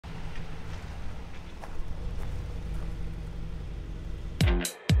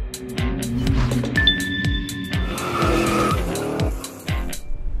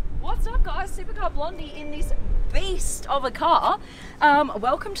Blondie in this beast of a car.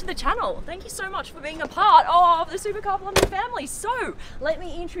 Welcome to the channel. Thank you so much for being a part of the Supercar Blondie family. So let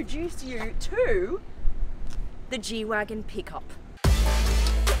me introduce you to the G-Wagen pickup.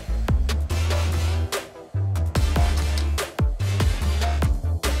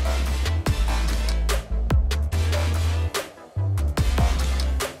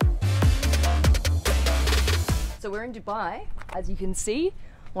 So we're in Dubai, as you can see,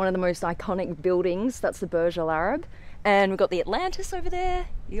 one of the most iconic buildings. That's the Burj Al Arab. And we've got the Atlantis over there.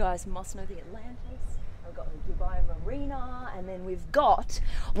 You guys must know the Atlantis. We've got the Dubai Marina, and then we've got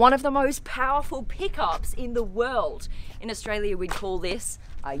one of the most powerful pickups in the world. In Australia, we'd call this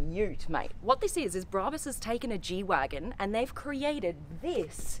a ute, mate. What this is Brabus has taken a G-Wagen and they've created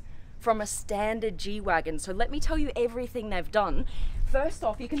this from a standard G-Wagen. So let me tell you everything they've done. First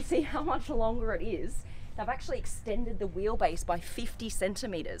off, you can see how much longer it is. They've actually extended the wheelbase by 50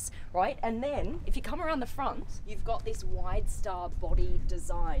 centimeters, right? And then if you come around the front, you've got this wide star body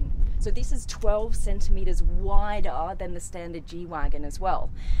design. So this is 12 centimeters wider than the standard G-Wagen as well.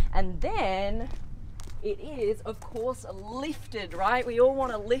 And then it is, of course, lifted, right? We all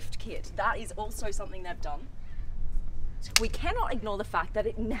want a lift kit. That is also something they've done. We cannot ignore the fact that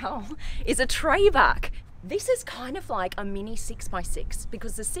it now is a tray back. This is kind of like a mini 6x6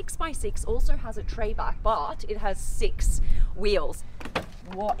 because the 6x6 also has a tray back, but it has 6 wheels.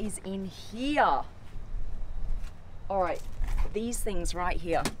 What is in here? All right, these things right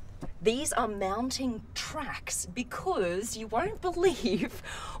here. These are mounting tracks because you won't believe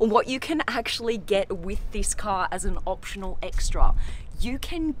what you can actually get with this car as an optional extra. You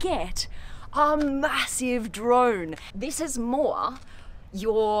can get a massive drone. This is more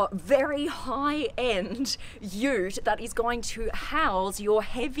your very high-end ute that is going to house your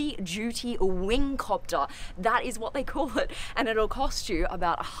heavy-duty wing copter. That is what they call it, and it'll cost you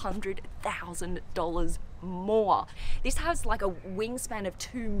about $100,000 more. This has like a wingspan of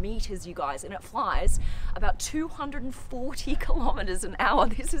 2 meters, you guys, and it flies about 240 kilometers an hour.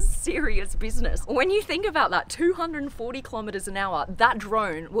 This is serious business. When you think about that, 240 kilometers an hour, that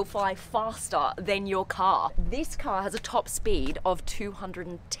drone will fly faster than your car. This car has a top speed of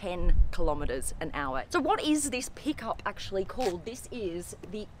 210 kilometers an hour. So what is this pickup actually called? This is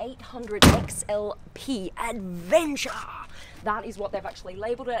the 800 XLP Adventure. That is what they've actually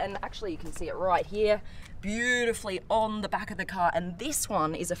labeled it, and actually you can see it right here beautifully on the back of the car. And this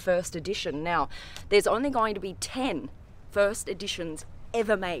one is a first edition. Now there's only going to be 10 first editions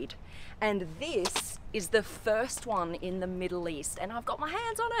ever made, and this is the first one in the Middle East, and I've got my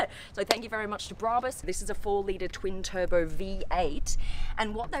hands on it. So thank you very much to Brabus. This is a 4-litre twin turbo V8,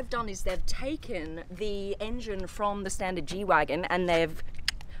 and what they've done is they've taken the engine from the standard G-Wagen and they've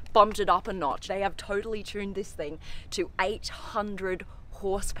bumped it up a notch. They have totally tuned this thing to 800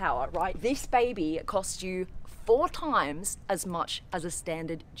 horsepower, right? This baby costs you 4 times as much as a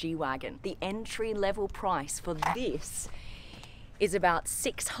standard G-Wagen. The entry level price for this is about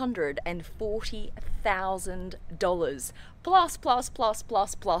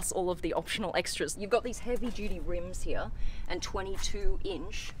 $640,000 plus all of the optional extras. You've got these heavy duty rims here and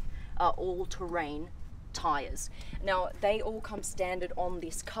 22-inch all-terrain tires. Now they all come standard on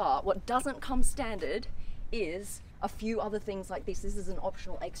this car. What doesn't come standard is a few other things like this. This is an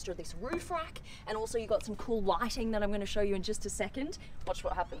optional extra, this roof rack, and also you got some cool lighting that I'm going to show you in just a second. Watch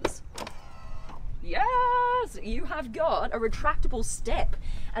what happens. Yes, you have got a retractable step,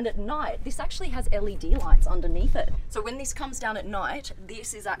 and at night this actually has LED lights underneath it. So when this comes down at night,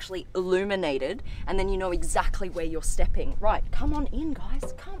 this is actually illuminated, and then you know exactly where you're stepping. Right, come on in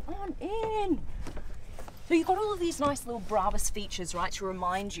guys, come on in. So you've got all of these nice little Brabus features, right, to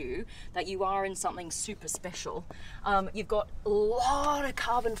remind you that you are in something super special. You've got a lot of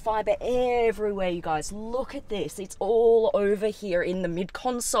carbon fiber everywhere, you guys. Look at this. It's all over here in the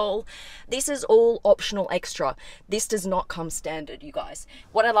mid-console. This is all optional extra. This does not come standard, you guys.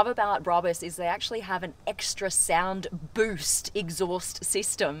 What I love about Brabus is they actually have an extra sound boost exhaust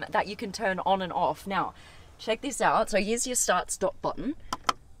system that you can turn on and off. Now, check this out. So here's your start-stop button.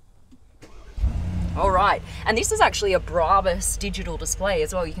 All right, and this is actually a Brabus digital display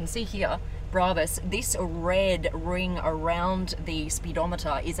as well. You can see here, Brabus, this red ring around the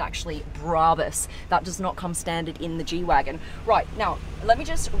speedometer is actually Brabus. That does not come standard in the G-Wagen. Right, now, let me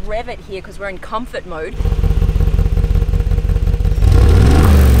just rev it here because we're in comfort mode.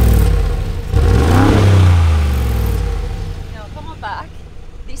 Now, come on back.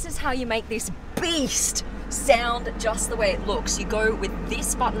 This is how you make this beast sound just the way it looks. You go with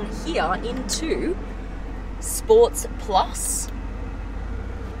this button here into Sports Plus.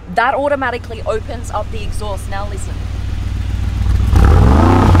 That automatically opens up the exhaust. Now listen.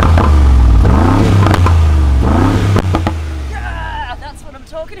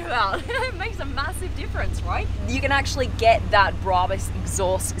 talking about. It makes a massive difference, right? You can actually get that Brabus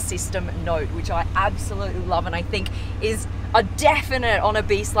exhaust system note, which I absolutely love and I think is a definite on a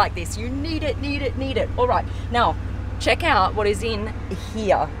beast like this. You need it, need it, need it. All right, now check out what is in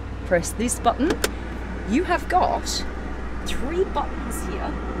here. Press this button. You have got 3 buttons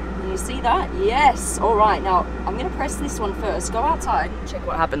here. Can you see that? Yes. All right, now I'm gonna press this one first. Go outside and check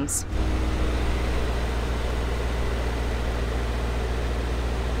what happens.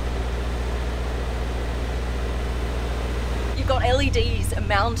 You've got LEDs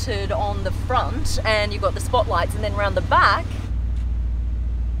mounted on the front and you've got the spotlights, and then around the back.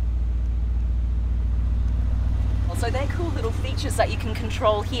 So they're cool little features that you can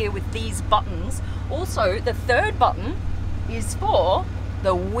control here with these buttons. Also, the 3rd button is for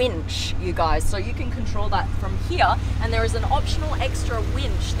the winch, you guys. So you can control that from here, and there is an optional extra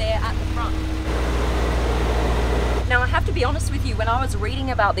winch there at the front. Now I have to be honest with you, when I was reading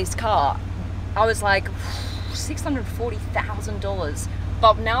about this car, I was like, $640,000.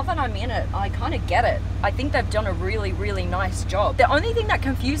 But now that I'm in it, I kind of get it. I think they've done a really, really nice job. The only thing that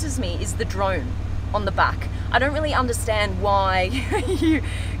confuses me is the drone on the back. I don't really understand why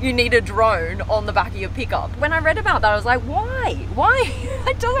you need a drone on the back of your pickup. When I read about that, I was like, why? Why?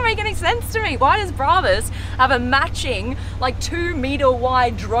 It doesn't make any sense to me. Why does Brabus have a matching like 2-meter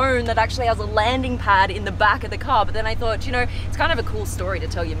wide drone that actually has a landing pad in the back of the car? But then I thought, you know, it's kind of a cool story to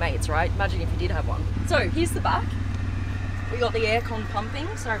tell your mates, right? Imagine if you did have one. So here's the back. We got the aircon pumping.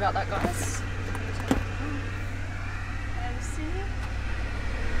 Sorry about that, guys.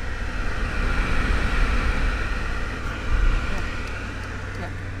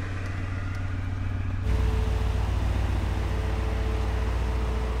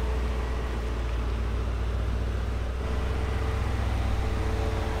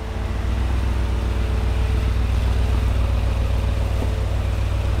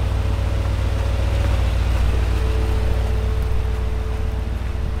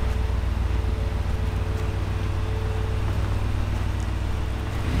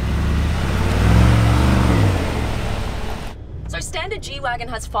 Standard G-Wagen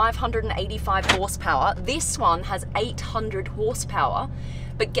has 585 horsepower. This one has 800 horsepower.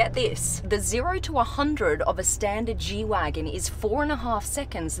 But get this, the 0 to 100 of a standard G-Wagen is 4.5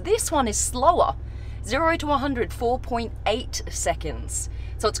 seconds. This one is slower. 0 to 100, 4.8 seconds.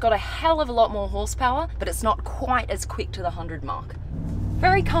 So it's got a hell of a lot more horsepower, but it's not quite as quick to the 100 mark.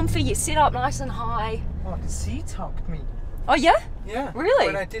 Very comfy, you sit up nice and high. Oh, the seat hugged me. Oh yeah? Yeah. Really?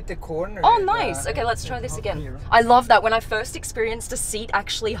 When I did the corner. Oh, nice. Okay, let's try this again. I love that. When I first experienced a seat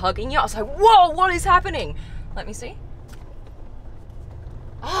actually hugging you, I was like, whoa, what is happening? Let me see.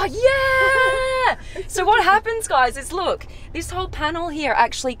 Oh, yeah! So what happens, guys, is look, this whole panel here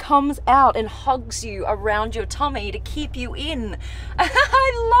actually comes out and hugs you around your tummy to keep you in.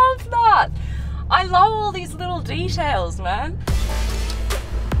 I love that. I love all these little details, man.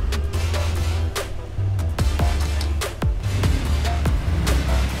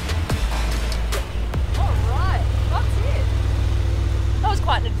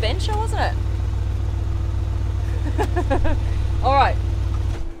 Quite an adventure, wasn't it? All right,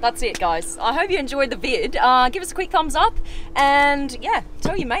 that's it, guys. I hope you enjoyed the vid. Give us a quick thumbs up and yeah,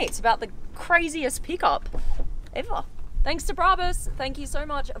 tell your mates about the craziest pickup ever. Thanks to Brabus. Thank you so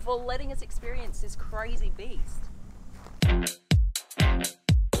much for letting us experience this crazy beast.